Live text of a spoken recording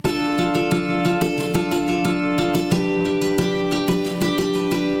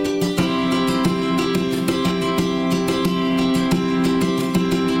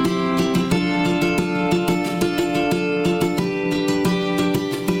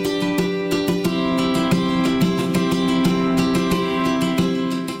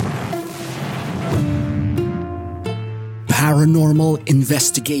Paranormal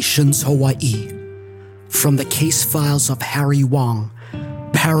Investigations Hawaii. From the case files of Harry Wong,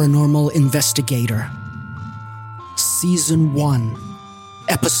 Paranormal Investigator. Season 1,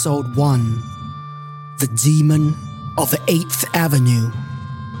 Episode 1, The Demon of 8th Avenue.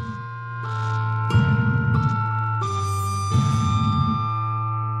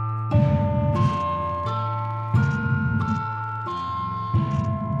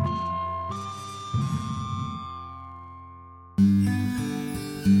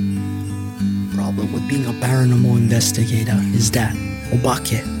 Problem with being a paranormal investigator is that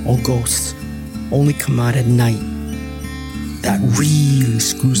obake, or ghosts, only come out at night. That really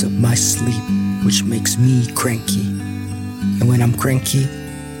screws up my sleep, which makes me cranky. And when I'm cranky,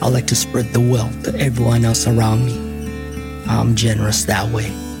 I like to spread the wealth to everyone else around me. I'm generous that way.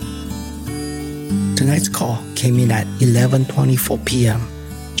 Tonight's call came in at 11:24 p.m.,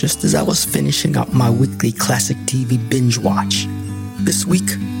 just as I was finishing up my weekly classic TV binge watch. This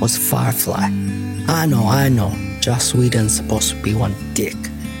week was Firefly. I know, Joss Whedon's supposed to be one dick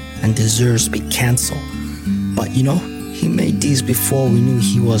and deserves to be cancelled. But you know, he made these before we knew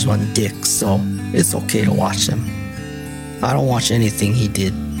he was one dick, so it's okay to watch them. I don't watch anything he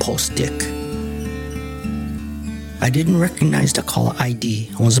did post-dick. I didn't recognize the caller ID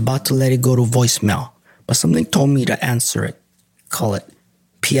and was about to let it go to voicemail, but something told me to answer it. Call it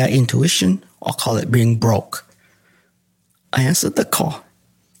PI intuition or call it being broke. I answered the call.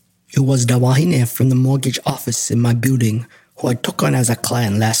 It was the wahine from the mortgage office in my building who I took on as a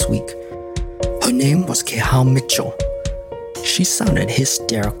client last week. Her name was Kehao Mitchell. She sounded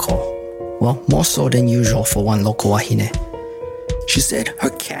hysterical. Well, more so than usual for one local wahine. She said her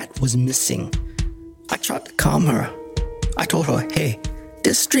cat was missing. I tried to calm her. I told her, hey,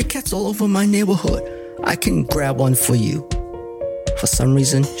 there's stray cats all over my neighborhood. I can grab one for you. For some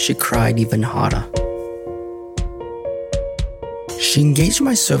reason, she cried even harder. She engaged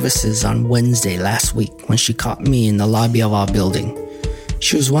my services on Wednesday last week when she caught me in the lobby of our building.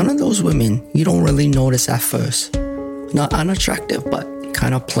 She was one of those women you don't really notice at first. Not unattractive, but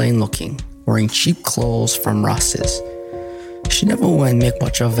kind of plain looking, wearing cheap clothes from Ross's. She never went make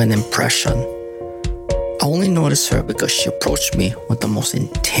much of an impression. I only noticed her because she approached me with the most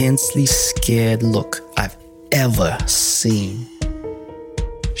intensely scared look I've ever seen.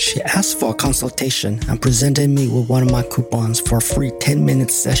 She asked for a consultation and presented me with one of my coupons for a free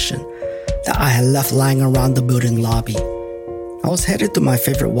 10-minute session that I had left lying around the building lobby. I was headed to my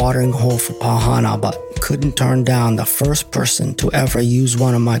favorite watering hole for Pauhana, but couldn't turn down the first person to ever use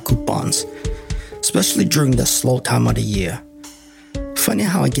one of my coupons, especially during the slow time of the year. Funny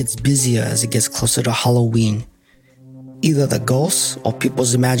how it gets busier as it gets closer to Halloween. Either the ghosts or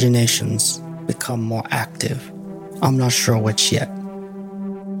people's imaginations become more active. I'm not sure which yet.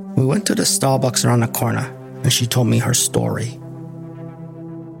 We went to the Starbucks around the corner, and she told me her story.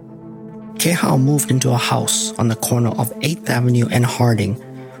 Kehao moved into a house on the corner of 8th Avenue and Harding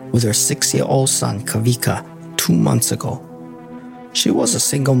with her 6-year-old son, Kavika, 2 months ago. She was a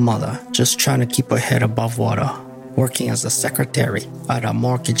single mother, just trying to keep her head above water, working as a secretary at a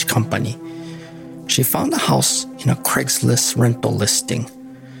mortgage company. She found the house in a Craigslist rental listing.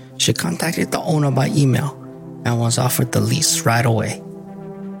 She contacted the owner by email and was offered the lease right away.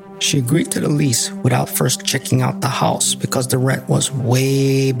 She agreed to the lease without first checking out the house because the rent was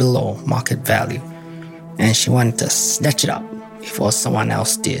way below market value, and she wanted to snatch it up before someone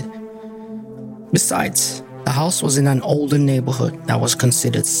else did. Besides, the house was in an older neighborhood that was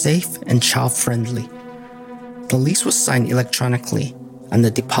considered safe and child-friendly. The lease was signed electronically, and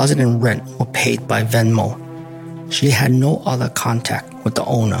the deposit and rent were paid by Venmo. She had no other contact with the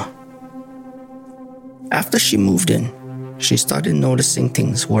owner. After she moved in, she started noticing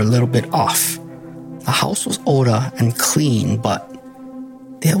things were a little bit off. The house was older and clean, but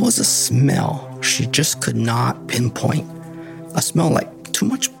there was a smell she just could not pinpoint. A smell like too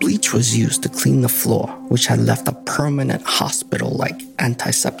much bleach was used to clean the floor, which had left a permanent hospital-like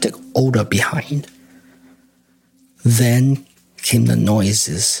antiseptic odor behind. Then came the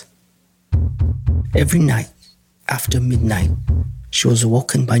noises. Every night, after midnight, she was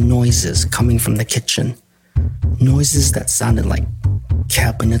awoken by noises coming from the kitchen. Noises that sounded like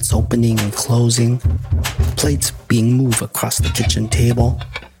cabinets opening and closing, plates being moved across the kitchen table,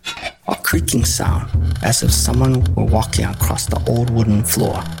 a creaking sound as if someone were walking across the old wooden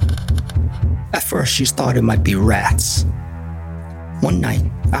floor. At first, she thought it might be rats. One night,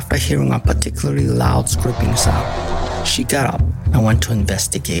 after hearing a particularly loud scraping sound, she got up and went to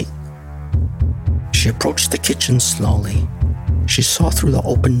investigate. She approached the kitchen slowly. She saw through the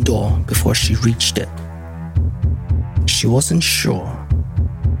open door before she reached it. She wasn't sure,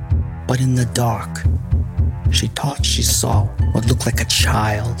 but in the dark, she thought she saw what looked like a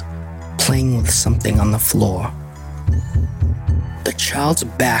child playing with something on the floor. The child's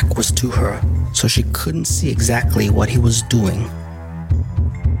back was to her, so she couldn't see exactly what he was doing.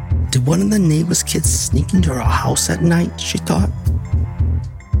 Did one of the neighbor's kids sneak into her house at night, she thought?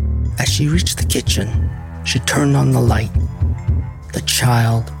 As she reached the kitchen, she turned on the light. The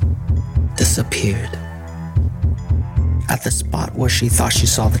child disappeared. At the spot where she thought she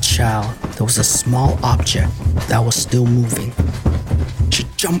saw the child, there was a small object that was still moving. She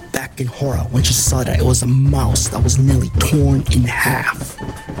jumped back in horror when she saw that it was a mouse that was nearly torn in half.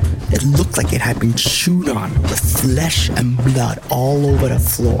 It looked like it had been chewed on with flesh and blood all over the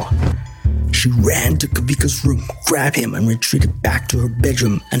floor. She ran to Kavika's room, grabbed him, and retreated back to her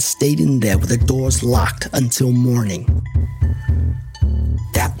bedroom and stayed in there with the doors locked until morning.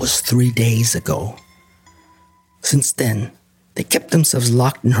 That was 3 days ago. Since then, they kept themselves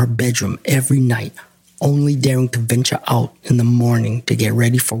locked in her bedroom every night, only daring to venture out in the morning to get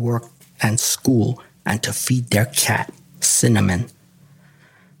ready for work and school and to feed their cat, Cinnamon.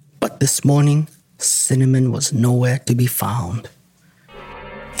 But this morning, Cinnamon was nowhere to be found.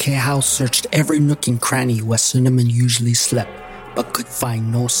 Kehau searched every nook and cranny where Cinnamon usually slept, but could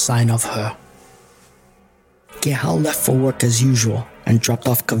find no sign of her. Kehau left for work as usual and dropped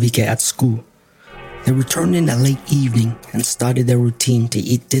off Kavika at school. They returned in the late evening and started their routine to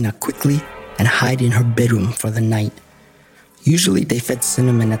eat dinner quickly and hide in her bedroom for the night. Usually they fed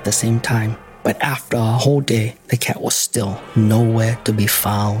Cinnamon at the same time, but after a whole day, the cat was still nowhere to be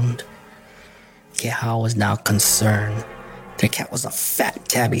found. Kehau was now concerned. The cat was a fat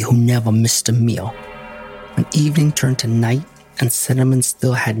tabby who never missed a meal. When evening turned to night and Cinnamon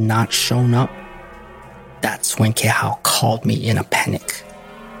still had not shown up, that's when Kehau called me in a panic.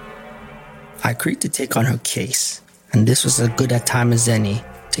 I agreed to take on her case, and this was as good a time as any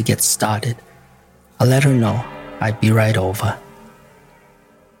to get started. I let her know I'd be right over.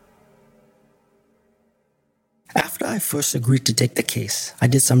 After I first agreed to take the case, I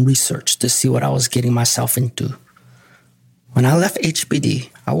did some research to see what I was getting myself into. When I left HPD,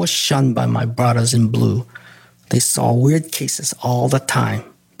 I was shunned by my brothers in blue. They saw weird cases all the time,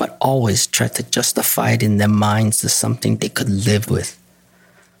 but always tried to justify it in their minds as something they could live with.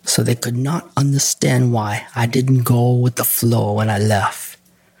 So they could not understand why I didn't go with the flow when I left.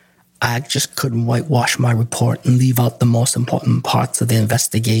 I just couldn't whitewash my report and leave out the most important parts of the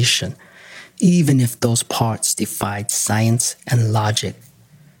investigation, even if those parts defied science and logic,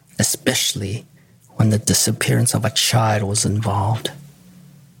 especially when the disappearance of a child was involved.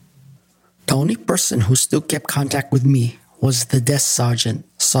 The only person who still kept contact with me was the desk sergeant,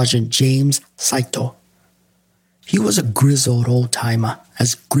 Sergeant James Saito. He was a grizzled old-timer,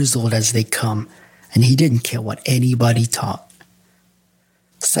 as grizzled as they come, and he didn't care what anybody thought.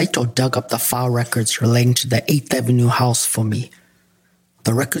 Saito dug up the file records relating to the 8th Avenue house for me.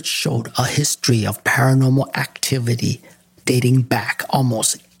 The records showed a history of paranormal activity dating back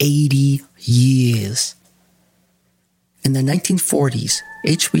almost 80 years. In the 1940s,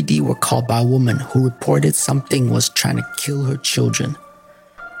 HPD were called by a woman who reported something was trying to kill her children.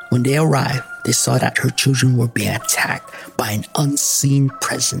 When they arrived, they saw that her children were being attacked by an unseen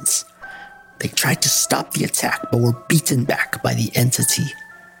presence. They tried to stop the attack but were beaten back by the entity.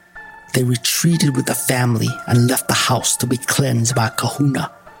 They retreated with the family and left the house to be cleansed by a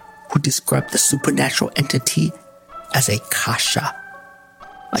kahuna, who described the supernatural entity as a kasha,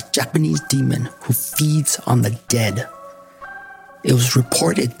 a Japanese demon who feeds on the dead. It was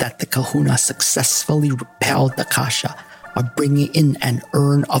reported that the kahuna successfully repelled the kasha by bringing in an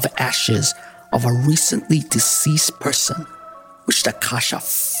urn of ashes of a recently deceased person, which the kasha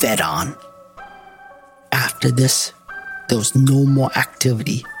fed on. After this, there was no more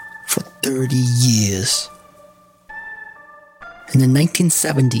activity for 30 years. In the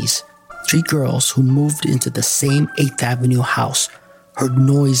 1970s, 3 girls who moved into the same 8th Avenue house heard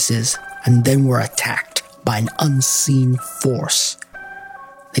noises and then were attacked by an unseen force.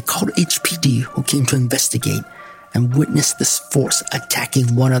 They called HPD, who came to investigate, and witnessed this force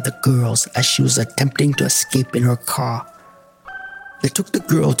attacking one of the girls as she was attempting to escape in her car. They took the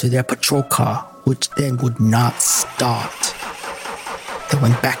girl to their patrol car, which then would not start. They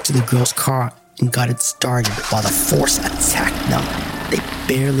went back to the girl's car and got it started while the force attacked them. They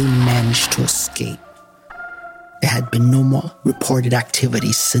barely managed to escape. There had been no more reported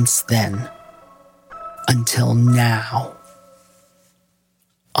activity since then. Until now.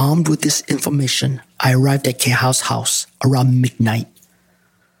 Armed with this information, I arrived at Kehau's house around midnight.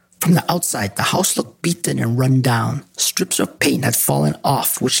 From the outside, the house looked beaten and run down. Strips of paint had fallen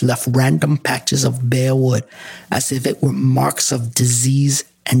off, which left random patches of bare wood as if it were marks of disease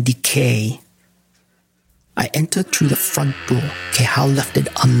and decay. I entered through the front door. Kehao left it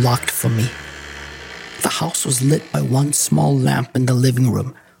unlocked for me. The house was lit by one small lamp in the living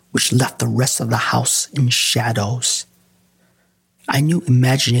room, which left the rest of the house in shadows. I knew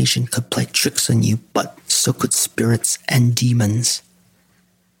imagination could play tricks on you, but so could spirits and demons.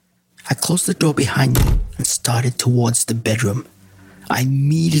 I closed the door behind me and started towards the bedroom. I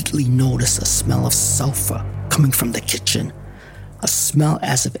immediately noticed a smell of sulfur coming from the kitchen, a smell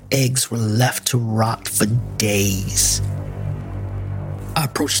as if eggs were left to rot for days. I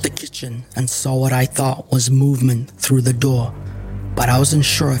approached the kitchen and saw what I thought was movement through the door, but I wasn't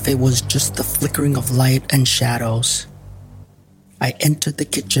sure if it was just the flickering of light and shadows. I entered the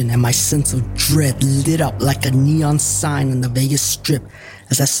kitchen and my sense of dread lit up like a neon sign on the Vegas Strip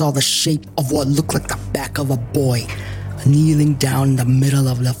as I saw the shape of what looked like the back of a boy kneeling down in the middle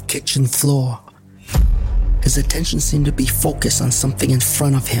of the kitchen floor. His attention seemed to be focused on something in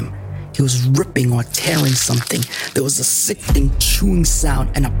front of him. He was ripping or tearing something. There was a sickening chewing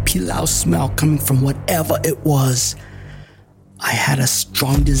sound and a pilau smell coming from whatever it was. I had a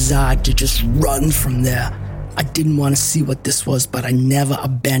strong desire to just run from there. I didn't want to see what this was, but I never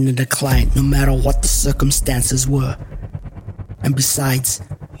abandoned a client, no matter what the circumstances were. And besides,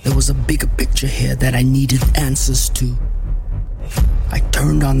 there was a bigger picture here that I needed answers to. I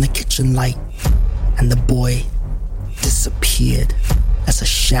turned on the kitchen light, and the boy disappeared as a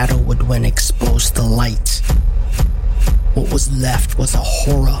shadow would when exposed to light. What was left was a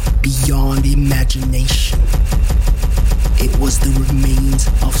horror beyond imagination. It was the remains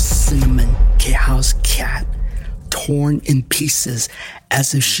of Cinnamon, Kehao's cat, torn in pieces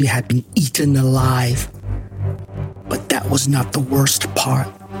as if she had been eaten alive. But that was not the worst part.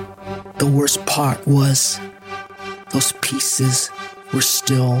 The worst part was those pieces were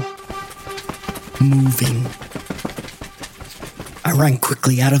still moving. I ran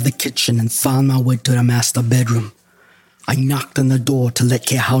quickly out of the kitchen and found my way to the master bedroom. I knocked on the door to let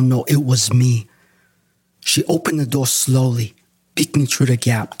Kehao know it was me. She opened the door slowly, peeking through the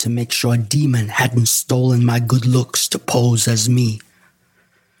gap to make sure a demon hadn't stolen my good looks to pose as me.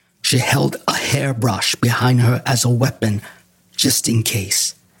 She held a hairbrush behind her as a weapon, just in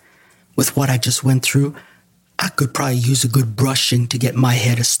case. With what I just went through, I could probably use a good brushing to get my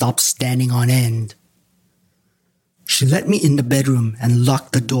hair to stop standing on end. She let me in the bedroom and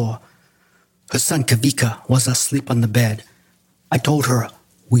locked the door. Her son Kavika was asleep on the bed. I told her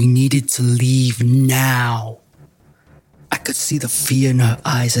we needed to leave now. I could see the fear in her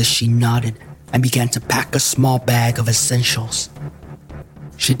eyes as she nodded and began to pack a small bag of essentials.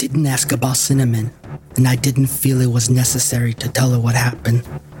 She didn't ask about Cinnamon, and I didn't feel it was necessary to tell her what happened.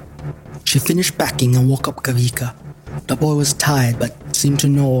 She finished packing and woke up Kavika. The boy was tired but seemed to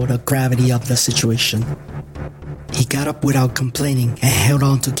know the gravity of the situation. He got up without complaining and held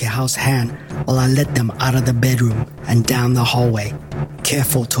on to Kehao's hand while I led them out of the bedroom and down the hallway,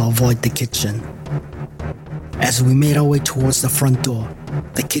 careful to avoid the kitchen. As we made our way towards the front door,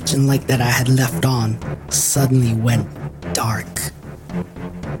 the kitchen light that I had left on suddenly went dark.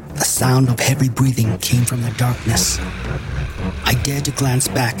 The sound of heavy breathing came from the darkness. I dared to glance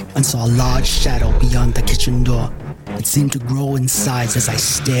back and saw a large shadow beyond the kitchen door. It seemed to grow in size as I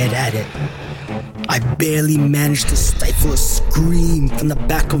stared at it. I barely managed to stifle a scream from the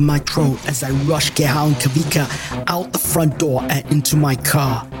back of my throat as I rushed Kehao and Kavika out the front door and into my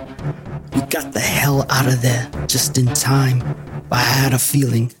car. We got the hell out of there just in time, but I had a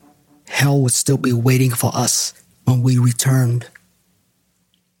feeling hell would still be waiting for us when we returned.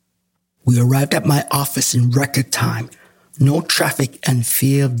 We arrived at my office in record time. No traffic and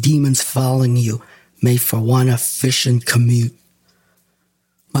fear of demons following you made for one efficient commute.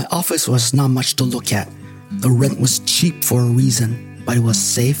 My office was not much to look at. The rent was cheap for a reason, but it was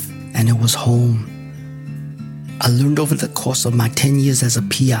safe and it was home. I learned over the course of my 10 years as a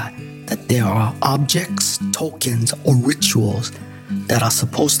PI that there are objects, tokens, or rituals that are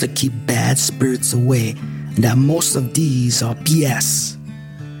supposed to keep bad spirits away, and that most of these are BS.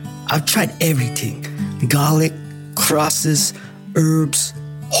 I've tried everything: garlic, crosses, herbs,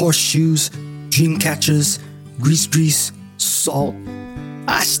 horseshoes, dream catchers, grease, salt.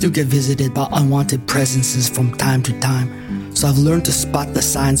 I still get visited by unwanted presences from time to time, so I've learned to spot the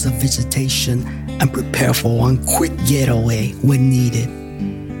signs of visitation and prepare for one quick getaway when needed.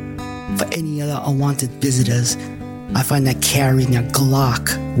 For any other unwanted visitors, I find that carrying a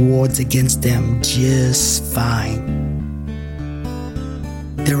Glock wards against them just fine.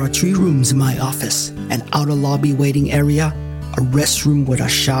 There are 3 rooms in my office: an outer lobby waiting area, a restroom with a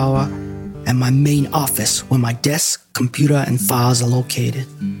shower, and my main office where my desk, computer, and files are located.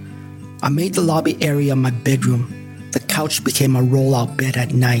 I made the lobby area my bedroom. The couch became a roll-out bed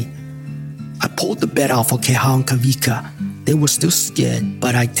at night. I pulled the bed out for Keha and Kavika. They were still scared,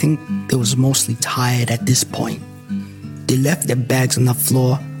 but I think they was mostly tired at this point. They left their bags on the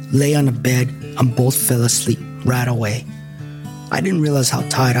floor, lay on the bed, and both fell asleep right away. I didn't realize how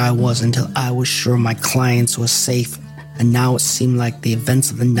tired I was until I was sure my clients were safe, and now it seemed like the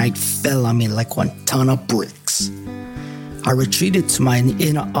events of the night fell on me like one ton of bricks. I retreated to my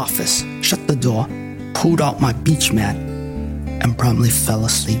inner office, shut the door, pulled out my beach mat, and promptly fell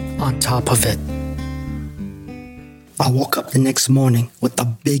asleep on top of it. I woke up the next morning with the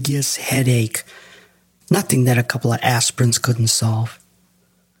biggest headache, nothing that a couple of aspirins couldn't solve.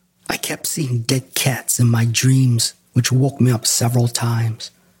 I kept seeing dead cats in my dreams, which woke me up several times.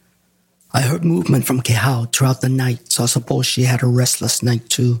 I heard movement from Kehao throughout the night, so I suppose she had a restless night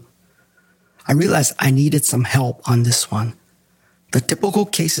too. I realized I needed some help on this one. The typical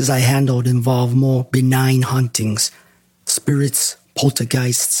cases I handled involved more benign hauntings, spirits,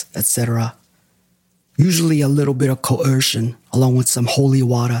 poltergeists, etc. Usually a little bit of coercion, along with some holy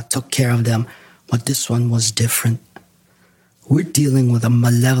water, took care of them, but this one was different. We're dealing with a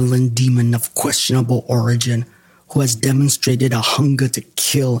malevolent demon of questionable origin who has demonstrated a hunger to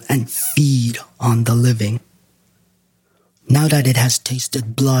kill and feed on the living. Now that it has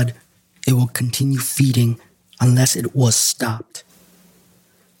tasted blood, it will continue feeding unless it was stopped.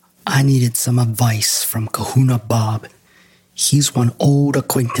 I needed some advice from Kahuna Bob. He's one old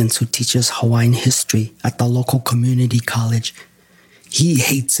acquaintance who teaches Hawaiian history at the local community college. He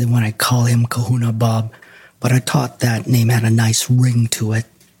hates it when I call him Kahuna Bob, but I thought that name had a nice ring to it.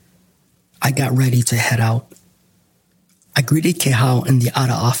 I got ready to head out. I greeted Kehao in the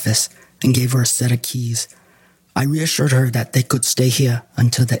outer office and gave her a set of keys. I reassured her that they could stay here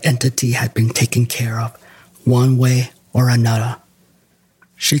until the entity had been taken care of, one way or another.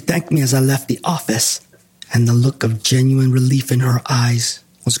 She thanked me as I left the office, and the look of genuine relief in her eyes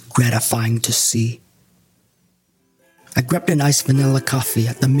was gratifying to see. I grabbed an iced vanilla coffee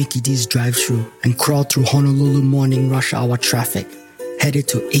at the Mickey D's drive-thru and crawled through Honolulu morning rush hour traffic, headed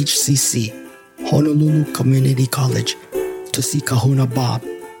to HCC, Honolulu Community College, to see Kahuna Bob.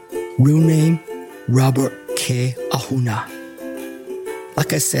 Real name, Robert K. Ahuna.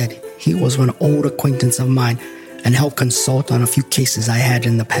 Like I said, he was an old acquaintance of mine and helped consult on a few cases I had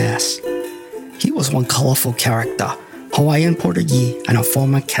in the past. He was one colorful character, Hawaiian Portuguese and a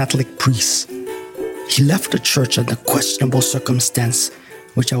former Catholic priest. He left the church under questionable circumstance,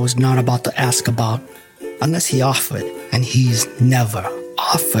 which I was not about to ask about, unless he offered, and he's never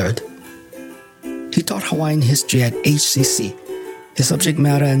offered. He taught Hawaiian history at HCC. His subject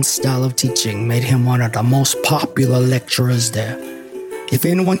matter and style of teaching made him one of the most popular lecturers there. If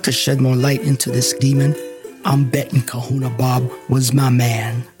anyone could shed more light into this demon, I'm betting Kahuna Bob was my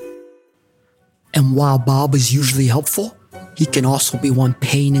man. And while Bob is usually helpful, he can also be one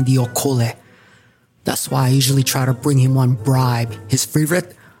pain in the okole. That's why I usually try to bring him one bribe, his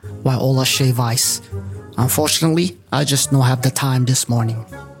favorite, Waiola shave ice. Unfortunately, I just don't have the time this morning.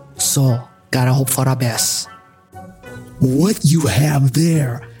 So, gotta hope for the best. What you have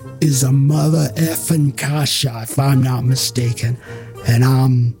there is a mother effing kasha, if I'm not mistaken. And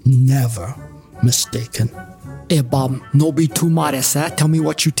I'm never mistaken. Hey Bob, no be too modest, eh? Tell me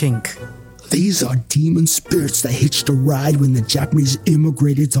what you think. These are demon spirits that hitched a ride when the Japanese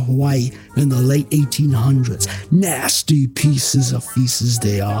immigrated to Hawaii in the late 1800s. Nasty pieces of feces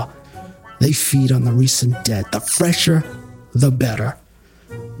they are. They feed on the recent dead. The fresher, the better.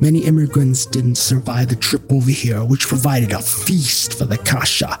 Many immigrants didn't survive the trip over here, which provided a feast for the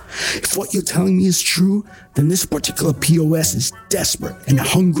kasha. If what you're telling me is true, then this particular POS is desperate and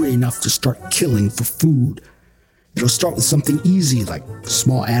hungry enough to start killing for food. It'll start with something easy like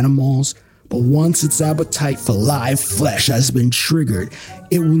small animals, but once its appetite for live flesh has been triggered,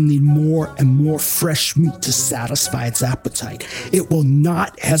 it will need more and more fresh meat to satisfy its appetite. It will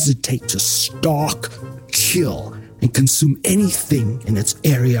not hesitate to stalk, kill, and consume anything in its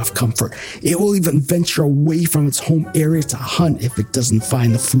area of comfort. It will even venture away from its home area to hunt if it doesn't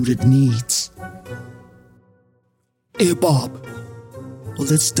find the food it needs. Hey Bob,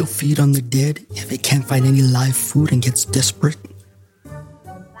 will it still feed on the dead if it can't find any live food and gets desperate?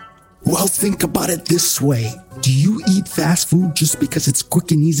 Well, think about it this way. Do you eat fast food just because it's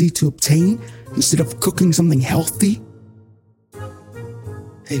quick and easy to obtain instead of cooking something healthy?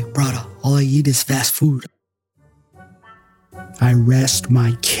 Hey brother, all I eat is fast food. I rest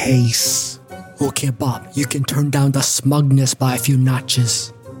my case. Okay Bob, you can turn down the smugness by a few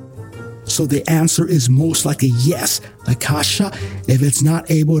notches. So the answer is most likely yes. The kasha, if it's not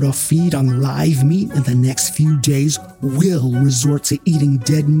able to feed on live meat in the next few days, will resort to eating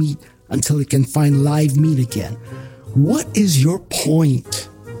dead meat until it can find live meat again. What is your point?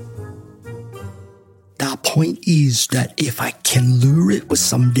 The point is that if I can lure it with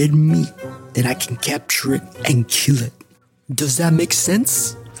some dead meat, then I can capture it and kill it. Does that make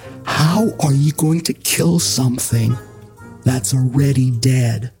sense? How are you going to kill something that's already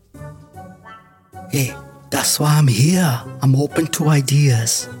dead? Hey, that's why I'm here. I'm open to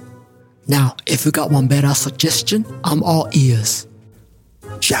ideas. Now, if you got one better suggestion, I'm all ears.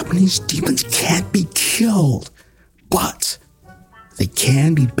 Japanese demons can't be killed, but they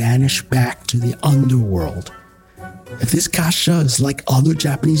can be banished back to the underworld. If this kasha is like other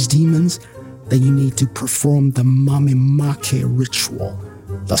Japanese demons, then you need to perform the mamemake ritual,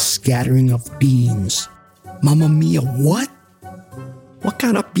 the scattering of beans. Mamma mia, what? What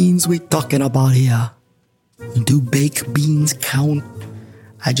kind of beans we talking about here? Do baked beans count?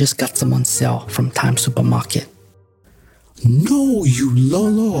 I just got some on sale from Time Supermarket. No, you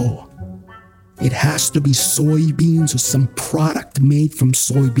lolo. It has to be soybeans or some product made from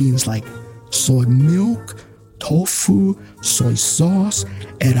soybeans like soy milk, tofu, soy sauce,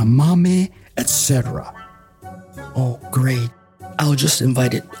 edamame, etc. Oh, great. I'll just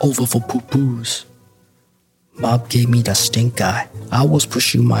invite it over for poo-poos. Bob gave me the stink eye. I was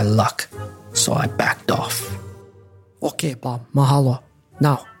pushing my luck, so I backed off. Okay, Bob, mahalo.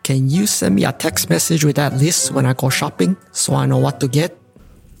 Now, can you send me a text message with that list when I go shopping so I know what to get?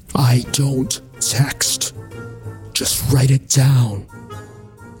 I don't text. Just write it down.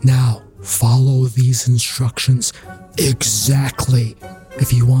 Now, follow these instructions exactly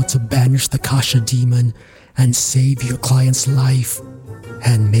if you want to banish the Kasha demon and save your client's life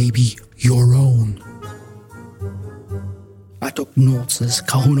and maybe your own. I took notes as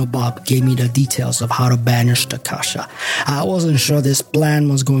Kahuna Bob gave me the details of how to banish the Kasha. I wasn't sure this plan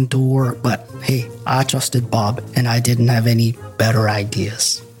was going to work, but hey, I trusted Bob and I didn't have any better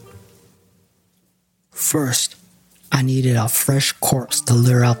ideas. First, I needed a fresh corpse to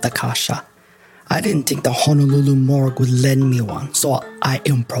lure out the Kasha. I didn't think the Honolulu morgue would lend me one, so I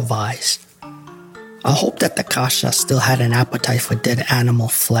improvised. I hoped that the Kasha still had an appetite for dead animal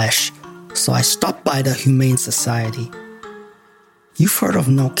flesh, so I stopped by the Humane Society. You've heard of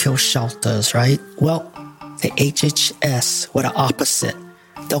no-kill shelters, right? Well, the HHS were the opposite.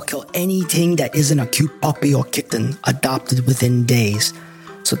 They'll kill anything that isn't a cute puppy or kitten adopted within days,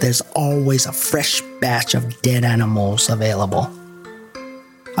 so there's always a fresh batch of dead animals available.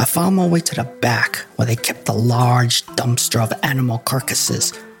 I found my way to the back where they kept a large dumpster of animal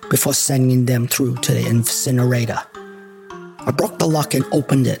carcasses before sending them through to the incinerator. I broke the lock and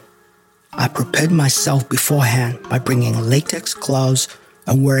opened it. I prepared myself beforehand by bringing latex gloves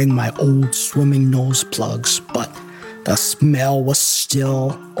and wearing my old swimming nose plugs, but the smell was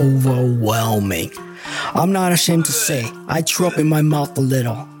still overwhelming. I'm not ashamed to say, I threw up in my mouth a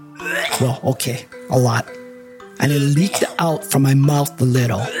little. Well, okay, a lot. And it leaked out from my mouth a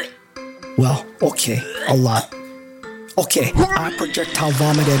little. Well, okay, a lot. Okay, I projectile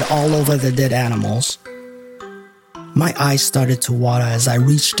vomited all over the dead animals. My eyes started to water as I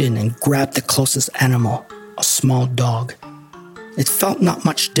reached in and grabbed the closest animal, a small dog. It felt not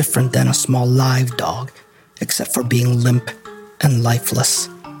much different than a small live dog, except for being limp and lifeless.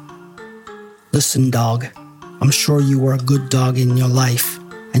 Listen, dog, I'm sure you were a good dog in your life,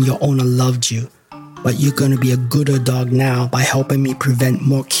 and your owner loved you, but you're gonna be a gooder dog now by helping me prevent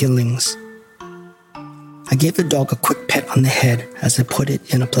more killings. I gave the dog a quick pet on the head as I put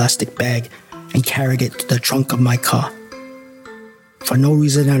it in a plastic bag and carried it to the trunk of my car. For no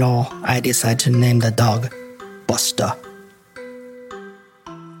reason at all, I decided to name the dog Buster.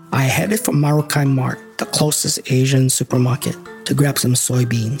 I headed for Marukai Mart, the closest Asian supermarket, to grab some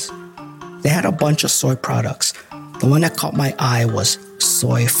soybeans. They had a bunch of soy products. The one that caught my eye was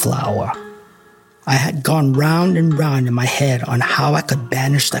soy flour. I had gone round and round in my head on how I could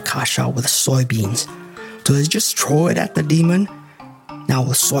banish the kasha with soybeans. So I just throw it at the demon. Now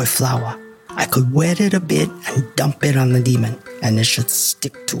with soy flour, I could wet it a bit and dump it on the demon, and it should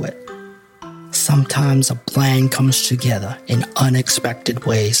stick to it. Sometimes a plan comes together in unexpected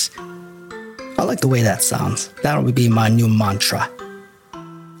ways. I like the way that sounds. That'll be my new mantra.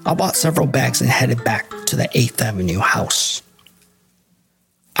 I bought several bags and headed back to the 8th Avenue house.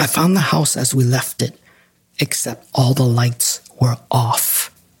 I found the house as we left it, except all the lights were off.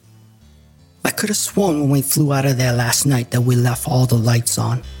 I could have sworn when we flew out of there last night that we left all the lights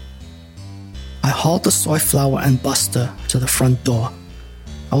on. I hauled the soy flour and Buster to the front door.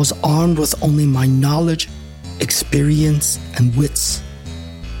 I was armed with only my knowledge, experience, and wits.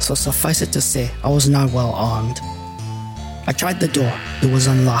 So suffice it to say, I was not well armed. I tried the door. It was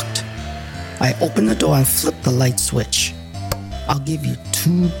unlocked. I opened the door and flipped the light switch. I'll give you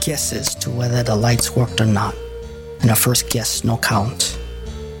 2 guesses to whether the lights worked or not. And the first guess, no count.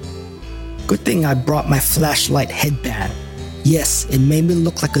 Good thing I brought my flashlight headband. Yes, it made me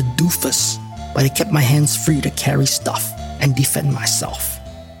look like a doofus, but it kept my hands free to carry stuff and defend myself.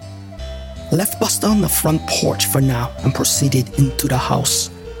 I left Buster on the front porch for now and proceeded into the house.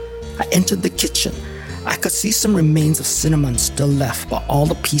 I entered the kitchen. I could see some remains of cinnamon still left, but all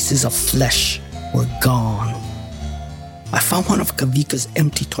the pieces of flesh were gone. I found one of Kavika's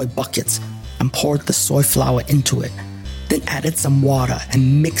empty toy buckets and poured the soy flour into it, then added some water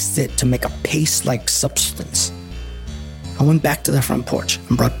and mixed it to make a paste-like substance. I went back to the front porch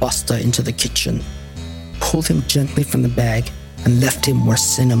and brought Buster into the kitchen, pulled him gently from the bag, and left him where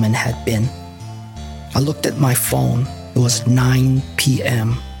cinnamon had been. I looked at my phone. It was 9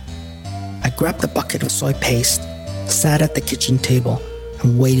 p.m. I grabbed the bucket of soy paste, sat at the kitchen table,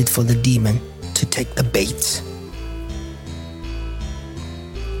 and waited for the demon to take the bait.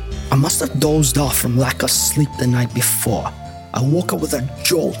 I must have dozed off from lack of sleep the night before. I woke up with a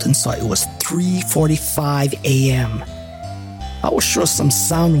jolt and saw it was 3:45 a.m. I was sure some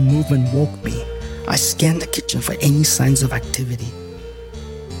sound or movement woke me. I scanned the kitchen for any signs of activity.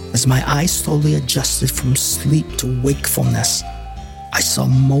 As my eyes slowly adjusted from sleep to wakefulness, I saw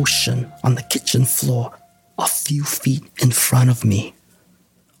motion on the kitchen floor a few feet in front of me.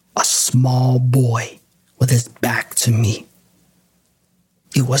 A small boy with his back to me.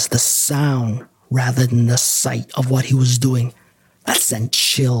 It was the sound rather than the sight of what he was doing that sent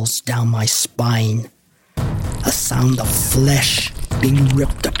chills down my spine. A sound of flesh being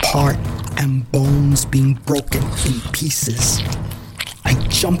ripped apart and bones being broken in pieces. I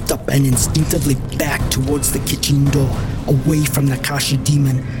jumped up and instinctively backed towards the kitchen door, away from the Kasha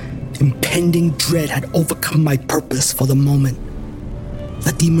demon. Impending dread had overcome my purpose for the moment.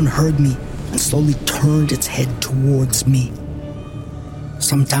 The demon heard me and slowly turned its head towards me.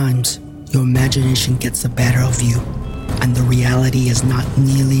 Sometimes your imagination gets the better of you, and the reality is not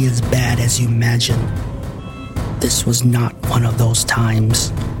nearly as bad as you imagine. This was not one of those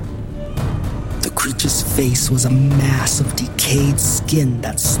times. The creature's face was a mass of decayed skin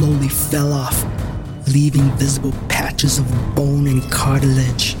that slowly fell off, leaving visible patches of bone and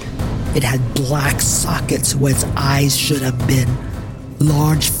cartilage. It had black sockets where its eyes should have been.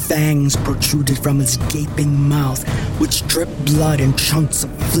 Large fangs protruded from its gaping mouth, which dripped blood and chunks of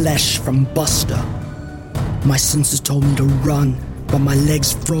flesh from Buster. My senses told me to run, but my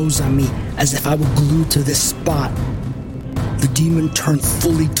legs froze on me as if I were glued to this spot. The demon turned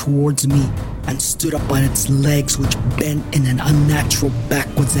fully towards me and stood up on its legs, which bent in an unnatural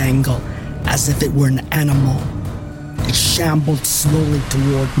backwards angle, as if it were an animal. It shambled slowly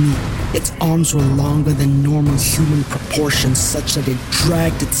toward me. Its arms were longer than normal human proportions, such that it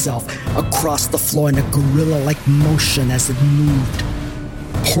dragged itself across the floor in a gorilla-like motion as it moved.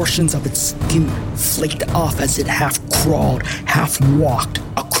 Portions of its skin flaked off as it half crawled, half walked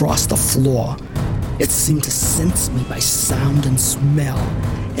across the floor. It seemed to sense me by sound and smell.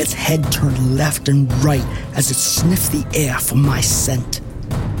 Its head turned left and right as it sniffed the air for my scent.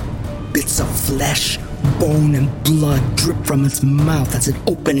 Bits of flesh, bone, and blood dripped from its mouth as it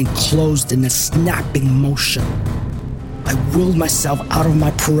opened and closed in a snapping motion. I willed myself out of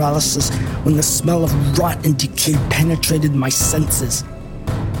my paralysis when the smell of rot and decay penetrated my senses.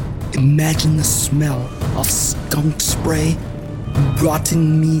 Imagine the smell of skunk spray,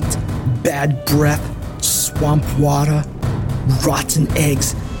 rotten meat, bad breath, swamp water, rotten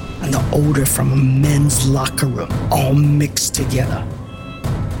eggs, and the odor from a men's locker room all mixed together.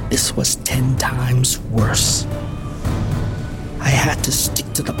 This was 10 times worse. I had to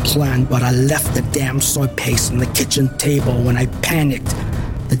stick to the plan, but I left the damn soy paste on the kitchen table when I panicked.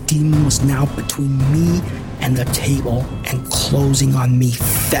 The demon was now between me and the table and closing on me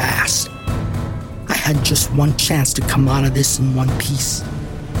fast. I had just one chance to come out of this in one piece.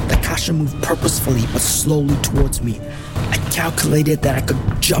 The Kasha moved purposefully but slowly towards me. I calculated that I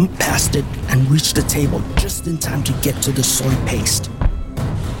could jump past it and reach the table just in time to get to the soy paste.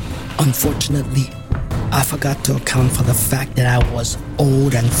 Unfortunately, I forgot to account for the fact that I was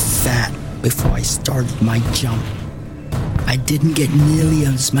old and fat before I started my jump. I didn't get nearly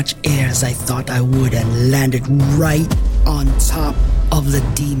as much air as I thought I would and landed right on top of the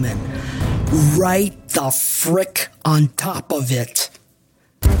demon. Right the frick on top of it.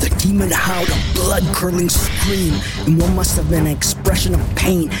 The demon howled a blood-curdling scream in what must have been an expression of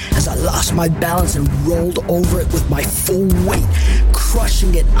pain as I lost my balance and rolled over it with my full weight,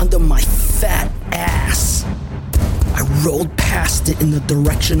 crushing it under my fat ass. I rolled past it in the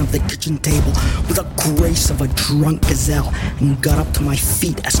direction of the kitchen table with the grace of a drunk gazelle and got up to my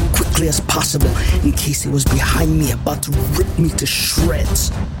feet as quickly as possible in case it was behind me about to rip me to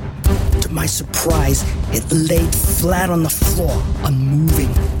shreds. To my surprise, it laid flat on the floor,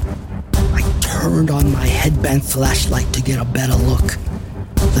 unmoving. I turned on my headband flashlight to get a better look.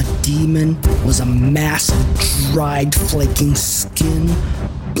 The demon was a mass of dried, flaking skin,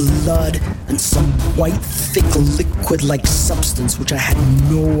 blood, and some white, thick, liquid-like substance which I had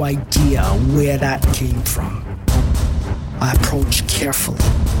no idea where that came from. I approached carefully.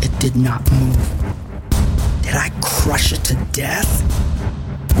 It did not move. Did I crush it to death?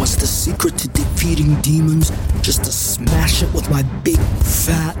 Was the secret to defeating demons just to smash it with my big,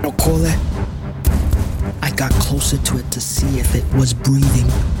 fat nokole? I got closer to it to see if it was breathing,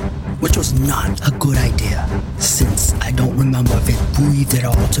 which was not a good idea, since I don't remember if it breathed at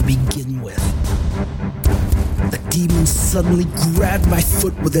all to begin with. The demon suddenly grabbed my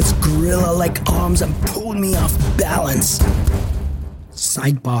foot with its gorilla-like arms and pulled me off balance.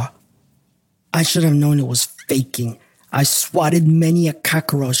 Sidebar. I should have known it was faking. I swatted many a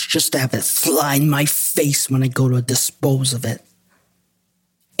cockroach just to have it fly in my face when I go to dispose of it.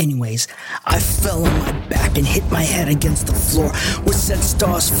 Anyways, I fell on my back and hit my head against the floor, with said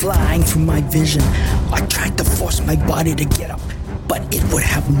stars flying through my vision. I tried to force my body to get up, but it would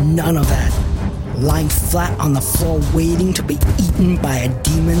have none of that. Lying flat on the floor waiting to be eaten by a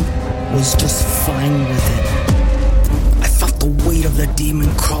demon was just fine with it. I felt the weight of the demon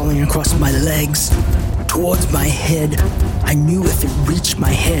crawling across my legs towards my head. I knew if it reached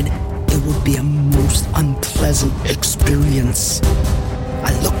my head, it would be a most unpleasant experience.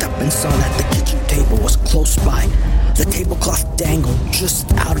 I looked up and saw that the kitchen table was close by. The tablecloth dangled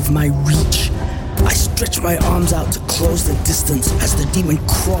just out of my reach. I stretched my arms out to close the distance as the demon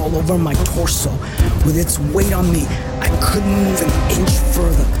crawled over my torso. With its weight on me, I couldn't move an inch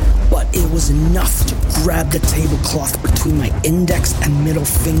further, but it was enough to grab the tablecloth between my index and middle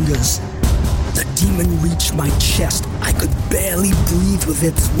fingers. The demon reached my chest. I could barely breathe with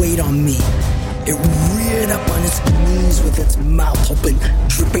its weight on me. It reared up on its knees with its mouth open,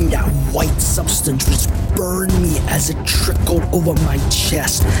 dripping that white substance which burned me as it trickled over my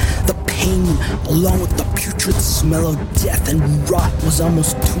chest. The pain, along with the putrid smell of death and rot, was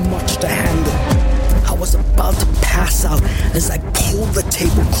almost too much to handle. I was about to pass out as I pulled the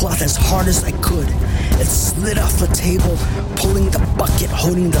tablecloth as hard as I could. It slid off the table, pulling the bucket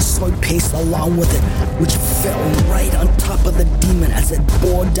holding the soy paste along with it, which fell right on top of the demon as it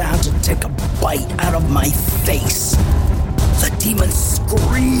bore down to take a bite out of my face. The demon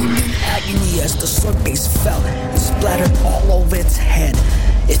screamed in agony as the soy paste fell and splattered all over its head.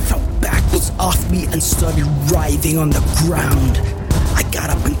 It fell backwards off me and started writhing on the ground. I got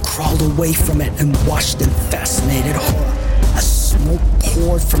up and crawled away from it and watched in fascinated horror as smoke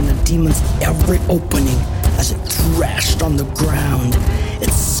poured from the demon's every opening as it thrashed on the ground.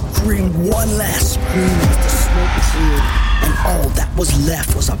 It screamed one last scream as the smoke cleared, and all that was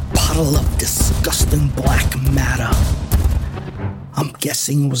left was a puddle of disgusting black matter. I'm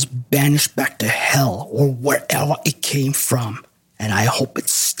guessing it was banished back to hell or wherever it came from, and I hope it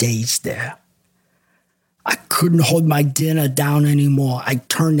stays there. I couldn't hold my dinner down anymore. I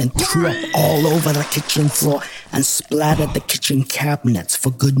turned and threw up all over the kitchen floor and splattered the kitchen cabinets for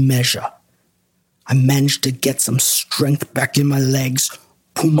good measure. I managed to get some strength back in my legs,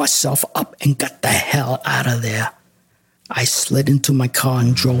 pulled myself up, and got the hell out of there. I slid into my car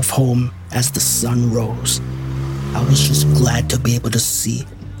and drove home as the sun rose. I was just glad to be able to see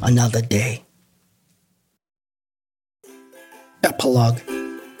another day. Epilogue.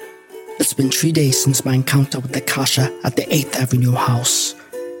 It's been 3 days since my encounter with the Kasha at the 8th Avenue house.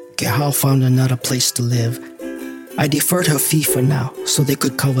 Gehao found another place to live. I deferred her fee for now, so they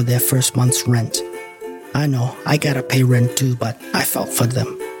could cover their first month's rent. I know, I gotta pay rent too, but I felt for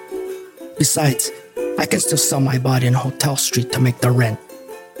them. Besides, I can still sell my body in Hotel Street to make the rent.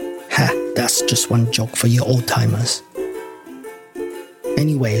 Ha, that's just one joke for you old-timers.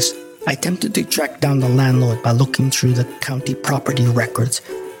 Anyways, I attempted to track down the landlord by looking through the county property records.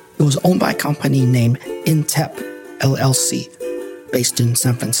 It was owned by a company named Intep LLC, based in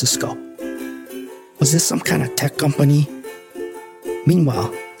San Francisco. Was this some kind of tech company?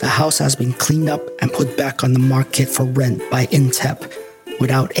 Meanwhile, the house has been cleaned up and put back on the market for rent by Intep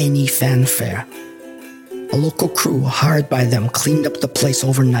without any fanfare. A local crew hired by them cleaned up the place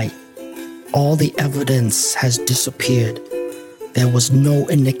overnight. All the evidence has disappeared. There was no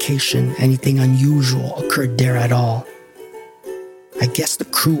indication anything unusual occurred there at all. I guess the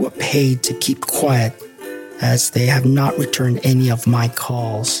crew were paid to keep quiet, as they have not returned any of my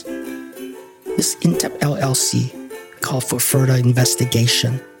calls. This Intep LLC called for further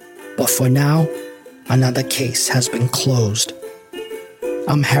investigation, but for now, another case has been closed.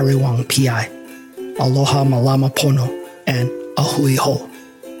 I'm Harry Wang, PI. Aloha malama pono, and ahui ho.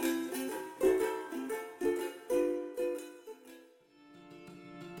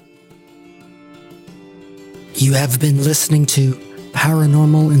 You have been listening to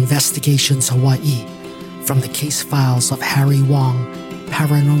Paranormal Investigations Hawaii from the case files of Harry Wong,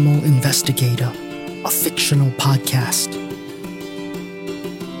 Paranormal Investigator, a fictional podcast.